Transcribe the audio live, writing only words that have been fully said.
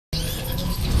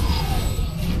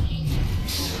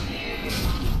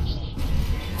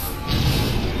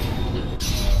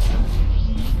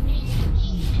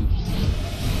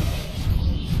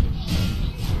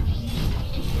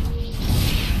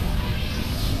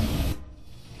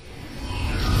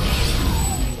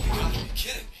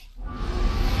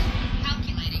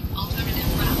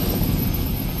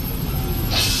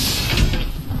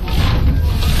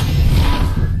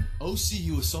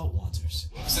assault Wanzers.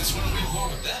 Since when are we at war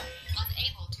with them?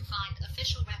 Unable to find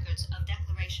official records of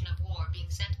declaration of war being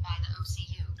sent by the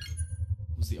OCU.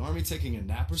 Was the army taking a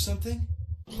nap or something?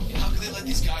 And how could they let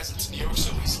these guys into New York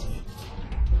so easily?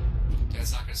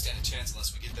 Dad's not gonna stand a chance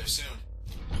unless we get there soon.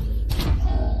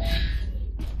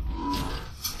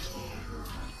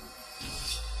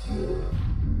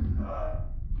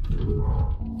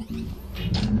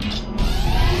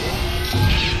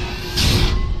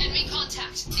 Enemy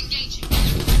contact. Engaging.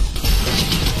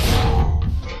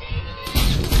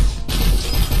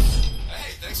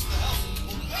 Hey, thanks for the help.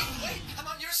 Wait, I'm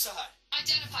on your side.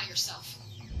 Identify yourself.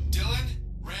 Dylan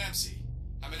Ramsey.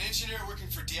 I'm an engineer working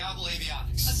for Diablo A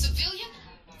Avionics. civilian?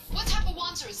 What type of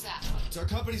Wanzer is that? It's our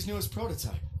company's newest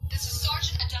prototype. This is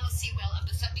Sergeant Adela Sewell of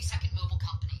the 72nd Mobile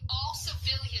Company. All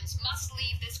civilians must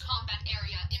leave this combat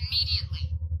area immediately.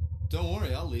 Don't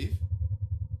worry, I'll leave.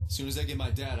 As soon as I get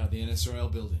my dad out of the NSRL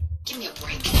building. Give me a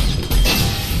break.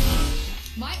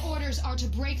 My orders are to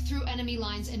break through enemy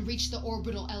lines and reach the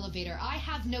orbital elevator. I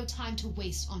have no time to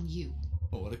waste on you.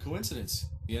 Oh, what a coincidence.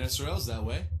 The NSRL's that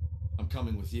way. I'm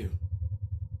coming with you.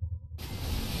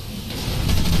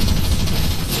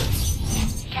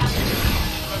 Captain,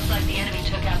 looks like the enemy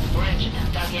took out the bridge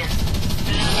and dug in.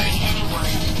 They're not letting anyone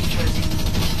into New Jersey.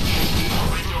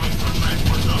 Radioing for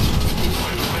transport zone.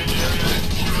 Find the range area and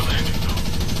secure a landing zone.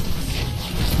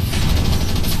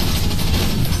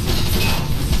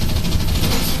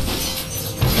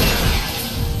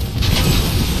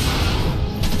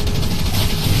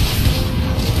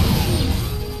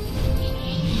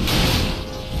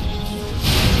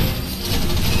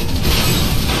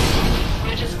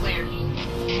 Bridge is clear.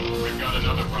 We've got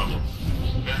another problem.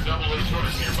 There's double A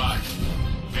turrets nearby.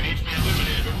 They need to be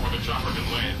eliminated before the chopper can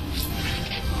land.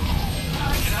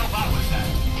 I can help out with that.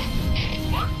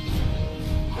 What?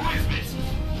 Who is this?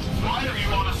 Why are you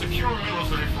on a secure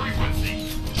military frequency?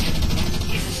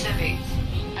 He's a civvy.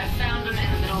 I found him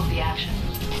in the middle of the action.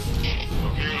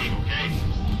 Okay.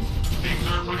 Things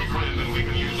are pretty grim and we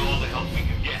can use all the help we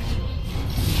can get.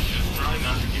 Just try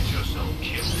not to get yourself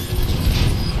killed.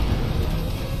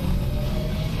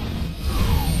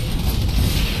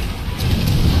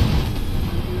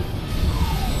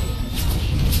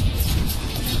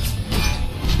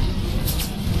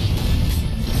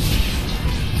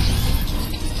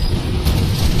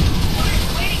 What are you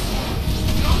waiting for?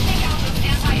 Don't take out those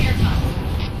anti-air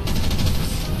guns.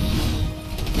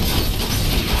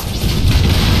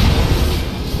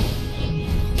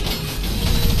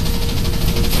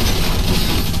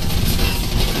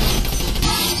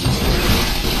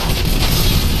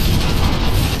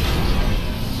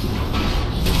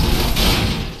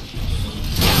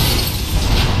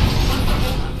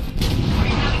 Are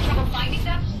you having trouble finding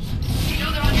them? You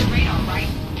know they're on your radar, right?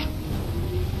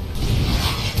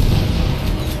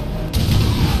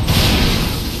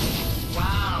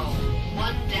 Wow.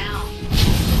 One down.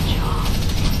 Good job.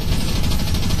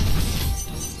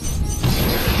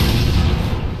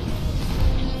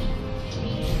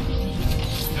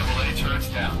 Double A turrets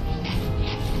down.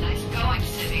 Nice going,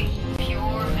 Civvy.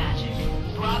 Pure magic.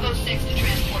 Bravo 6 to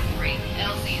transport 3.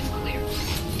 LZ is clear.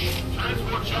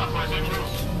 Transport chopper is en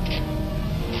route.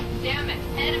 Damn it.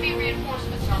 Enemy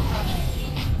reinforcements are approaching.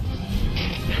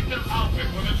 Take them out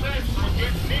before the transport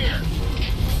gets near.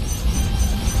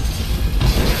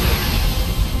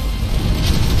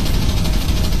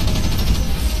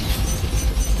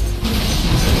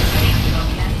 Ready to go,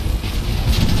 Ken.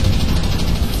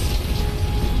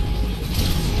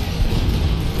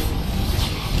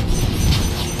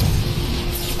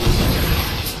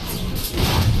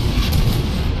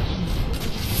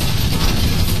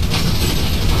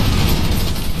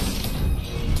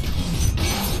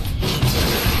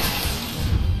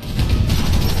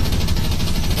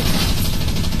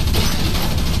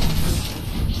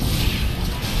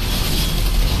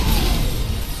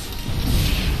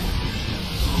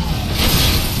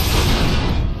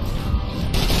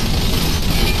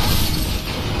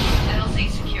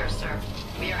 LZ secure, sir.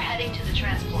 We are heading to the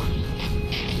transport.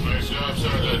 Nice job,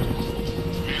 Sergeant.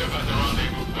 Meet up at the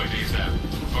rendezvous point ASAP.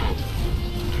 Oh,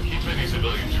 and keep any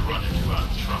civilians you run into out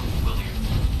of trouble, will you?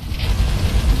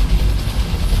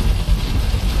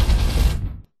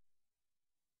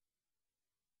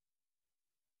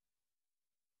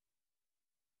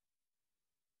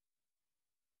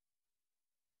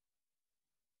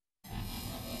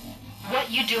 What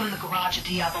you do in the garage at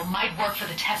Diablo might work for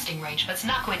the testing range, but it's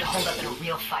not going to hold up in a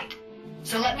real fight.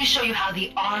 So let me show you how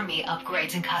the Army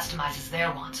upgrades and customizes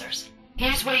their Wanzers.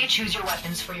 Here's where you choose your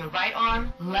weapons for your right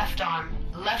arm, left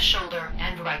shoulder,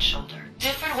 and right shoulder.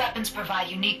 Different weapons provide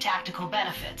unique tactical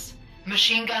benefits.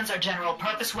 Machine guns are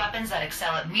general-purpose weapons that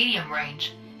excel at medium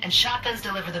range, and shotguns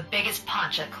deliver the biggest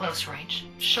punch at close range.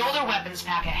 Shoulder weapons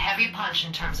pack a heavy punch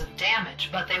in terms of damage,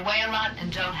 but they weigh a lot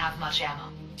and don't have much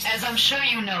ammo. As I'm sure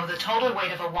you know, the total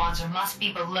weight of a Wanzer must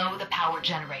be below the power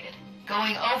generated.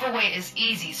 Going overweight is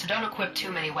easy, so don't equip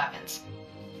too many weapons.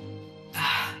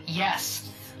 Yes.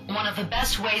 One of the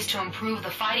best ways to improve the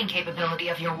fighting capability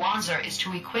of your Wanzer is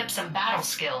to equip some battle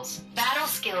skills. Battle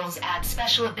skills add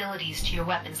special abilities to your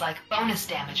weapons like bonus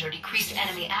damage or decreased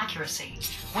enemy accuracy.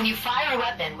 When you fire a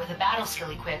weapon with a battle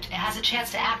skill equipped, it has a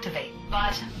chance to activate.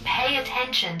 But pay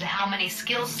attention to how many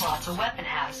skill slots a weapon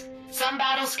has. Some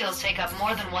battle skills take up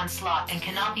more than one slot and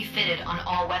cannot be fitted on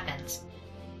all weapons.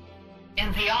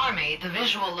 In the Army, the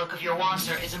visual look of your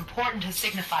Wanzer is important to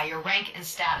signify your rank and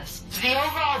status. The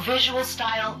overall visual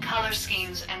style, color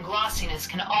schemes, and glossiness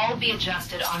can all be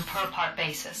adjusted on per-part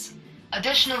basis.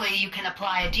 Additionally, you can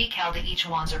apply a decal to each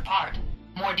Wanzer part.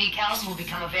 More decals will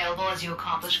become available as you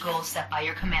accomplish goals set by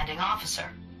your commanding officer.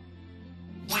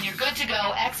 When you're good to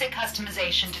go, exit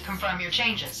customization to confirm your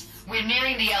changes. We're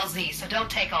nearing the LZ, so don't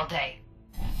take all day.